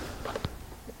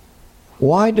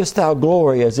 why dost thou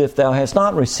glory as if thou hast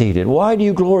not received it? Why do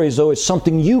you glory as though it's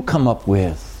something you come up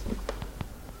with?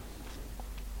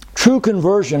 True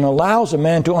conversion allows a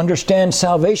man to understand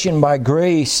salvation by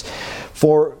grace,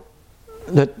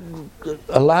 that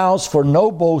allows for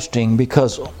no boasting,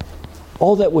 because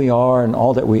all that we are and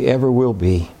all that we ever will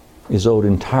be is owed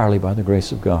entirely by the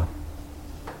grace of God.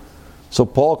 So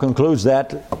Paul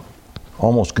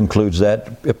almost concludes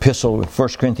that epistle, 1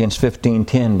 Corinthians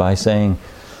 15:10, by saying,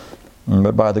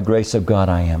 but by the grace of God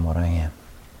I am what I am.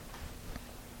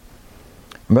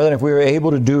 Brethren, if we are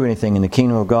able to do anything in the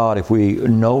kingdom of God, if we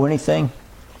know anything,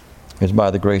 it's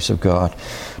by the grace of God.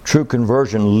 True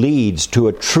conversion leads to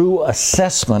a true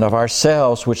assessment of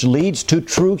ourselves, which leads to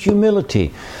true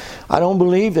humility. I don't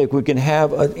believe that we can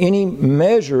have any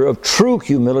measure of true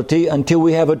humility until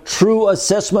we have a true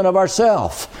assessment of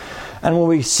ourselves. And when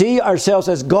we see ourselves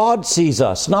as God sees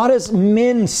us, not as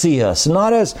men see us,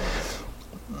 not as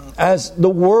the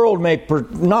world may,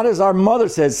 not as our mother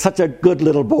says, such a good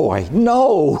little boy.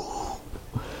 No.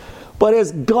 But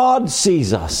as God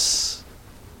sees us.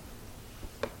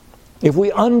 If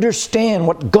we understand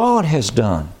what God has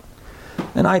done,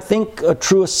 and I think a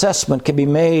true assessment can be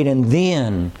made, and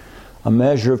then a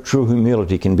measure of true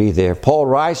humility can be there. Paul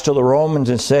writes to the Romans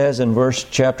and says in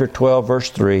chapter 12, verse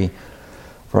 3,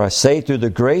 for I say through the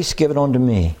grace given unto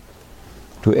me,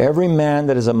 to every man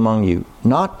that is among you,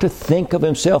 not to think of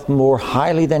himself more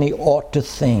highly than he ought to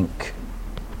think,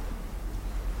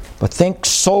 but think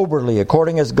soberly,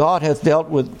 according as God hath dealt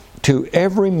with to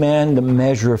every man the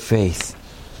measure of faith.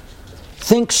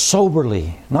 Think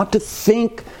soberly, not to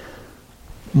think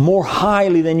more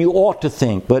highly than you ought to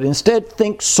think, but instead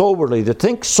think soberly. To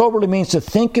think soberly means to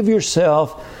think of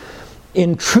yourself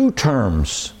in true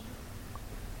terms,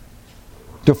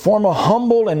 to form a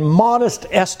humble and modest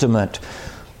estimate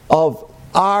of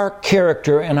our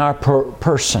character and our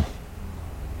person.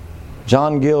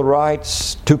 John Gill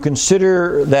writes, to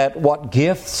consider that what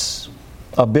gifts,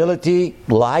 ability,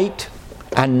 light,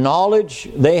 and knowledge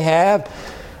they have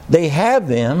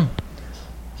them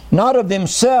not of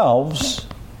themselves,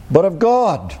 but of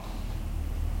God.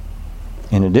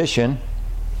 In addition,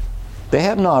 they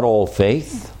have not all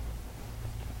faith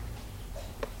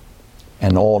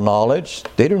and all knowledge.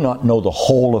 They do not know the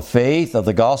whole of faith of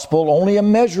the gospel, only a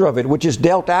measure of it, which is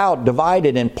dealt out,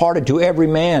 divided, and parted to every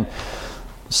man.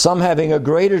 Some having a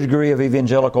greater degree of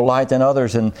evangelical light than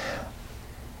others, and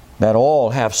that all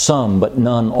have some, but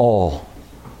none all.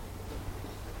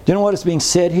 Do you know what is being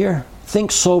said here?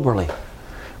 Think soberly.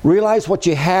 Realize what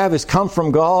you have has come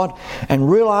from God, and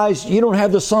realize you don't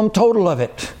have the sum total of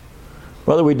it.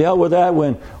 Brother, we dealt with that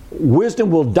when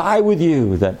wisdom will die with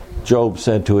you, that Job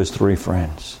said to his 3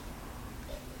 friends.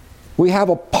 We have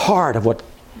a part of what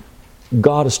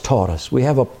God has taught us. We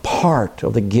have a part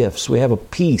of the gifts. We have a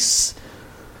piece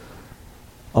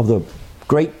of the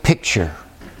great picture.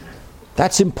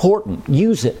 That's important.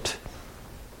 Use it.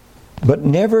 But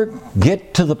never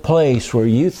get to the place where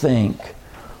you think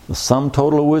the sum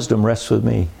total of wisdom rests with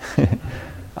me.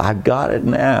 I've got it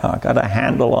now. I've got a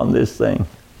handle on this thing.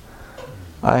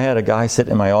 I had a guy sit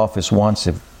in my office once.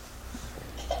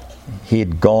 He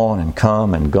had gone and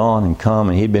come and gone and come,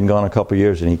 and he'd been gone a couple of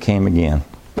years, and he came again.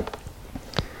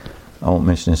 I won't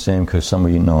mention his name because some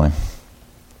of you know him.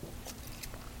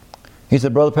 He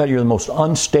said, Brother Pat, you're the most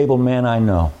unstable man I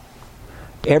know.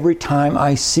 Every time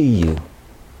I see you,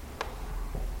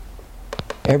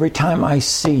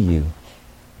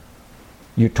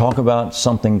 you talk about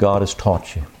something God has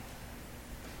taught you.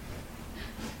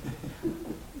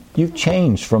 You've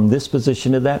changed from this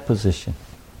position to that position.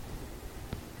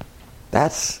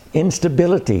 That's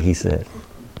instability, he said.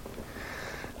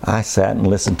 I sat and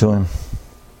listened to him.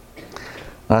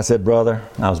 I said, brother,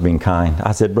 I was being kind.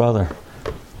 I said, brother,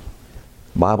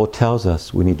 the Bible tells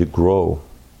us we need to grow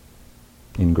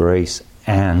in grace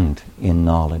and in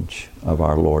knowledge of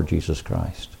our Lord Jesus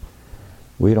Christ.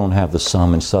 We don't have the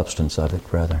sum and substance of it,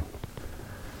 brethren.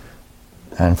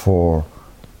 And for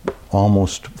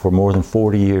more than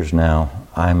 40 years now,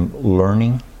 I'm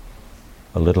learning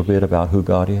a little bit about who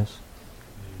God is.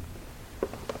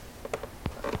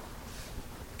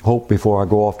 Hope before I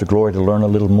go off to glory to learn a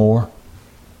little more.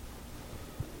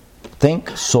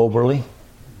 Think soberly,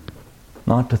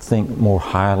 not to think more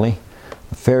highly.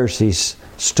 The Pharisees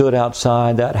stood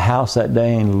outside that house that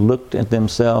day and looked at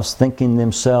themselves, thinking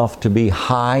themselves to be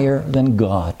higher than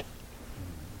God.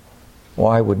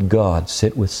 Why would God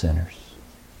sit with sinners?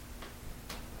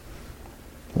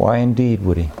 Why indeed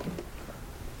would He?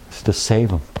 It's to save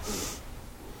them.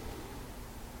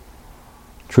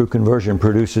 True conversion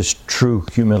produces true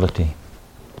humility.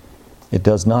 It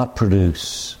does not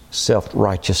produce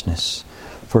self-righteousness.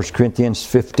 1 Corinthians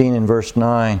 15 and verse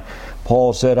 9,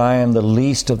 Paul said, I am the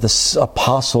least of the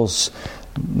apostles,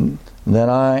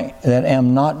 that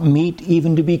am not meet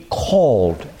even to be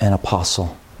called an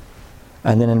apostle.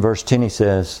 And then in verse 10 he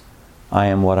says, I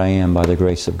am what I am by the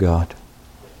grace of God.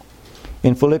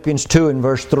 In Philippians 2 and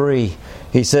verse 3,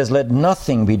 he says, let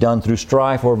nothing be done through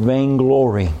strife or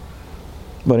vainglory,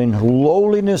 but in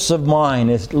lowliness of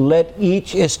mind, let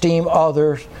each esteem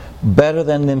others better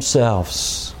than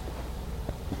themselves.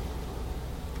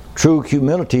 True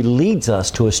humility leads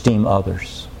us to esteem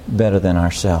others better than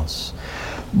ourselves.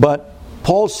 But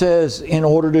Paul says in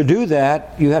order to do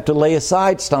that, you have to lay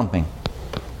aside something.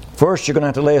 First, you're going to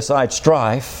have to lay aside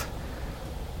strife.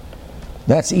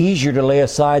 That's easier to lay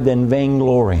aside than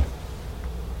vainglory.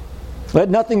 Let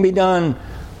nothing be done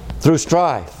through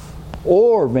strife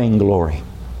or vainglory.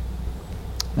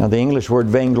 Now, the English word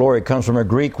vainglory comes from a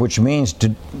Greek which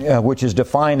is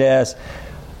defined as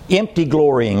empty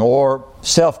glorying or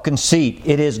self-conceit.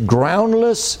 It is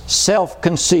groundless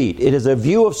self-conceit. It is a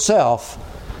view of self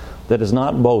that is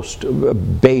not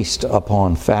based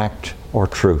upon fact or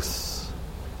truth.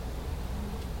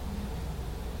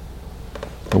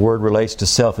 The word relates to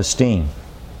self-esteem.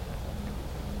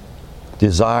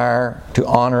 Desire to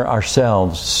honor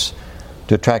ourselves,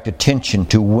 to attract attention,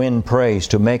 to win praise,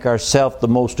 to make ourselves the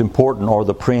most important or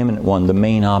the preeminent one, the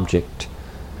main object.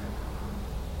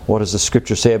 What does the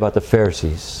Scripture say about the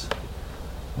Pharisees?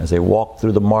 As they walked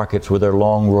through the markets with their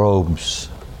long robes,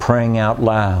 praying out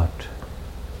loud,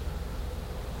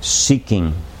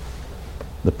 seeking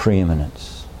the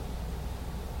preeminence.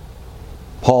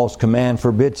 Paul's command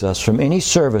forbids us from any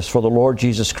service for the Lord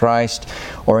Jesus Christ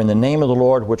or in the name of the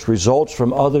Lord which results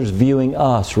from others viewing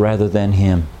us rather than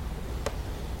Him.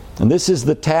 And this is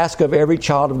the task of every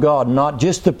child of God, not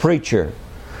just the preacher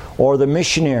or the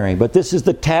missionary, but this is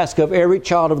the task of every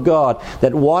child of God,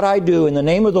 that what I do in the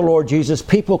name of the Lord Jesus,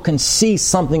 people can see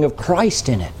something of Christ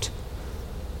in it.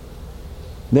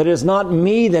 That it is not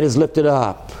me that is lifted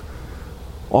up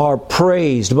or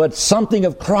praised, but something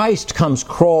of Christ comes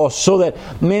across so that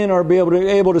men are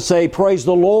able to say, praise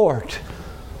the Lord.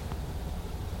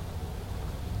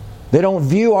 They don't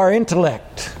view our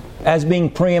intellect as being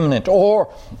preeminent,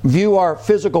 or view our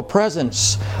physical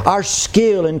presence, our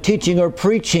skill in teaching or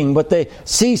preaching, but they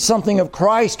see something of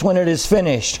Christ when it is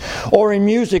finished. Or in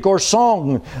music or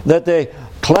song, that they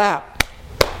clap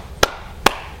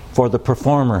for the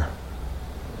performer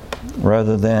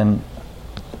rather than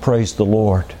praise the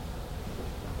Lord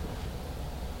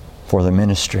for the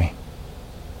ministry.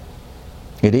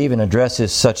 It even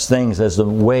addresses such things as the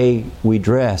way we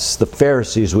dress. The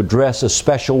Pharisees would dress a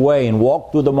special way and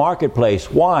walk through the marketplace.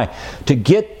 Why? To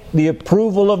get the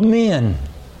approval of men.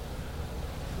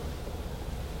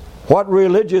 What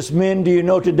religious men do you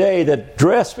know today that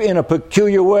dress in a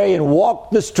peculiar way and walk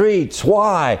the streets?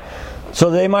 Why? So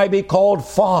they might be called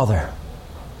Father.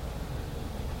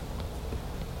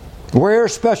 Wear a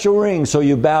special ring so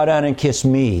you bow down and kiss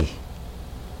me.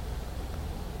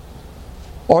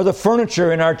 Or the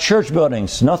furniture in our church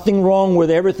buildings. Nothing wrong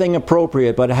with everything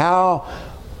appropriate, but how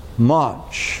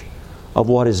much of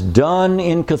what is done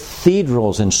in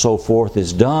cathedrals and so forth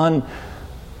is done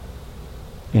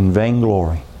in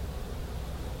vainglory.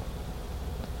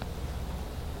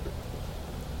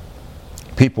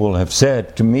 People have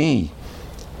said to me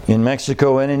in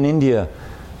Mexico and in India,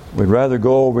 we'd rather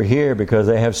go over here because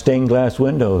they have stained glass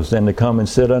windows than to come and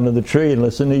sit under the tree and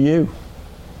listen to you.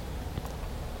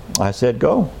 I said,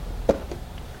 go.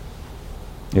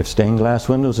 If stained glass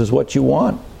windows is what you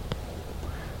want,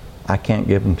 I can't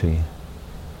give them to you.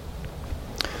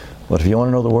 But if you want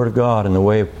to know the Word of God and the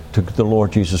way to the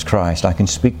Lord Jesus Christ, I can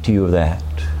speak to you of that.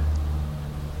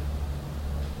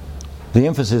 The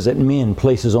emphasis that men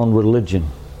places on religion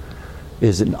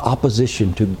is in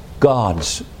opposition to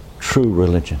God's true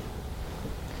religion.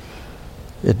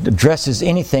 It addresses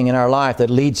anything in our life that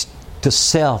leads to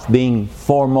self being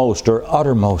foremost or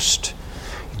uttermost.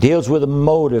 It deals with a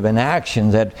motive and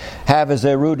actions that have as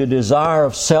their root a desire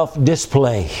of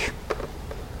self-display.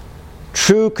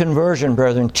 True conversion,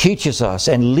 brethren, teaches us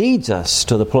and leads us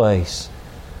to the place,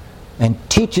 and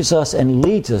teaches us and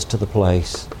leads us to the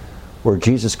place where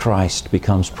Jesus Christ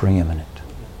becomes preeminent.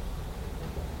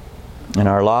 In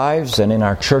our lives and in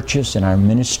our churches, in our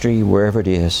ministry, wherever it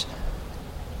is,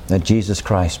 that Jesus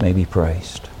Christ may be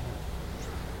praised.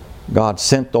 God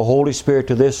sent the Holy Spirit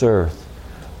to this earth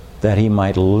that He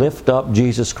might lift up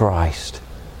Jesus Christ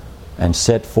and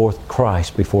set forth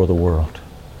Christ before the world.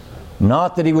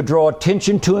 Not that He would draw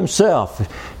attention to Himself.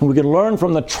 And we could learn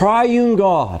from the triune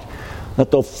God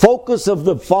that the focus of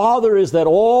the Father is that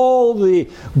all the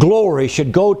glory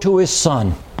should go to His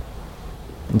Son.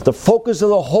 And the focus of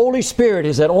the Holy Spirit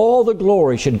is that all the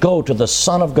glory should go to the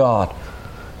Son of God.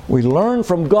 We learn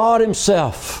from God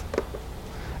Himself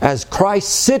as Christ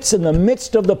sits in the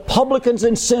midst of the publicans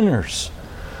and sinners,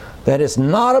 that it's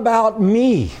not about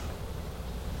me.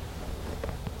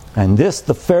 And this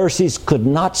the Pharisees could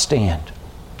not stand.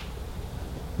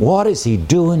 What is He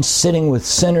doing sitting with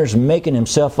sinners, making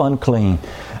Himself unclean?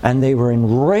 And they were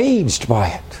enraged by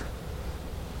it.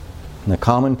 And the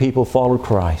common people followed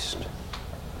Christ,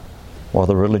 while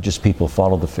the religious people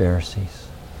followed the Pharisees.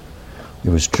 It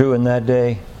was true in that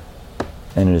day,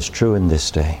 and it is true in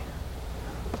this day.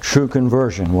 True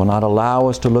conversion will not allow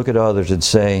us to look at others and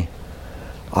say,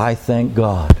 I thank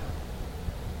God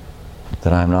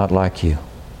that I'm not like you.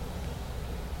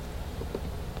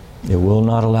 It will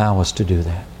not allow us to do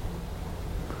that.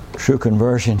 True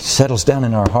conversion settles down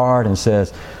in our heart and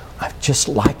says, I'm just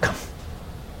like them.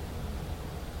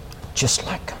 Just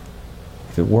like them.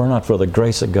 If it were not for the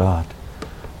grace of God,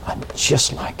 I'm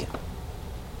just like it.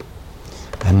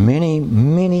 And many,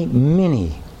 many,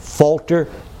 many falter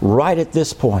right at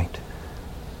this point.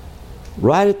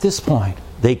 Right at this point.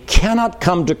 They cannot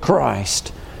come to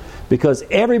Christ because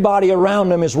everybody around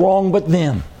them is wrong but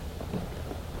them.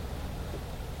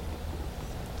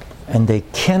 And they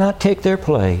cannot take their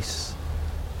place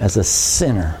as a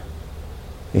sinner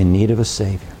in need of a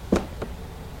Savior.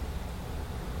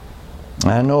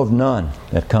 I know of none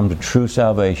that come to true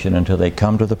salvation until they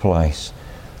come to the place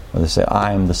where they say,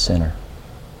 I am the sinner.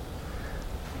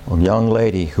 A young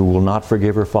lady who will not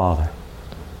forgive her father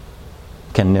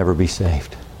can never be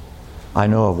saved. I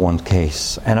know of one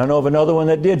case, and I know of another one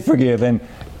that did forgive and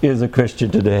is a Christian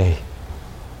today.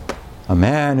 A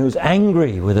man who's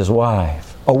angry with his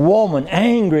wife, a woman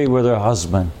angry with her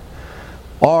husband,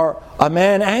 or a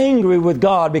man angry with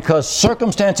God because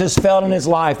circumstances fell in his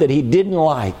life that he didn't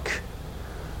like,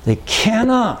 they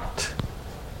cannot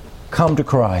come to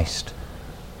Christ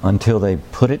until they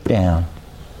put it down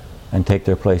and take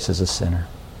their place as a sinner.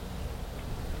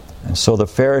 And so the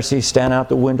Pharisees stand out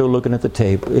the window looking at the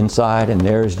table inside, and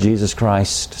there's Jesus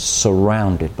Christ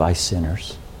surrounded by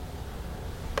sinners.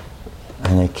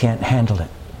 And they can't handle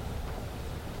it.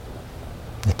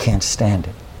 They can't stand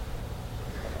it.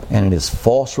 And it is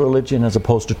false religion as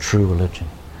opposed to true religion.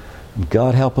 And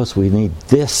God help us, we need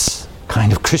this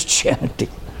kind of Christianity.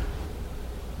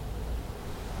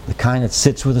 The kind that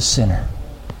sits with a sinner.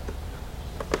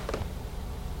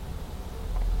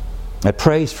 That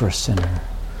prays for a sinner.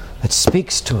 That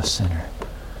speaks to a sinner.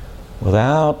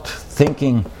 Without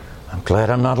thinking, I'm glad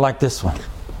I'm not like this one.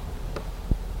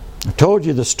 I told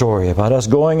you the story about us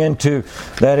going into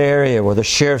that area where the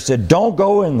sheriff said, don't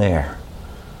go in there.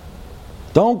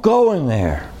 Don't go in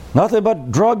there. Nothing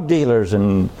but drug dealers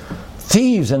and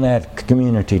thieves in that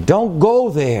community. Don't go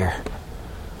there.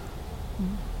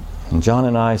 And John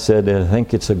and I said, I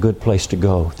think it's a good place to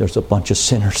go. There's a bunch of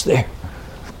sinners there.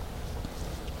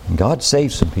 And God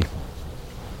saved some people.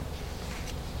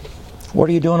 What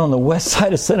are you doing on the west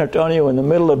side of San Antonio in the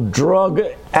middle of drug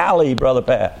alley, Brother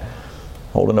Pat?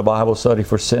 Holding a Bible study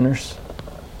for sinners?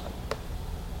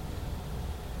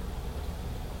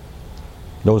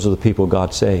 Those are the people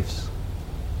God saves.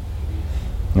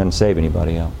 He doesn't save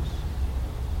anybody else.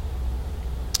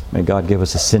 May God give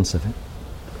us a sense of it.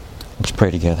 Let's pray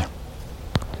together.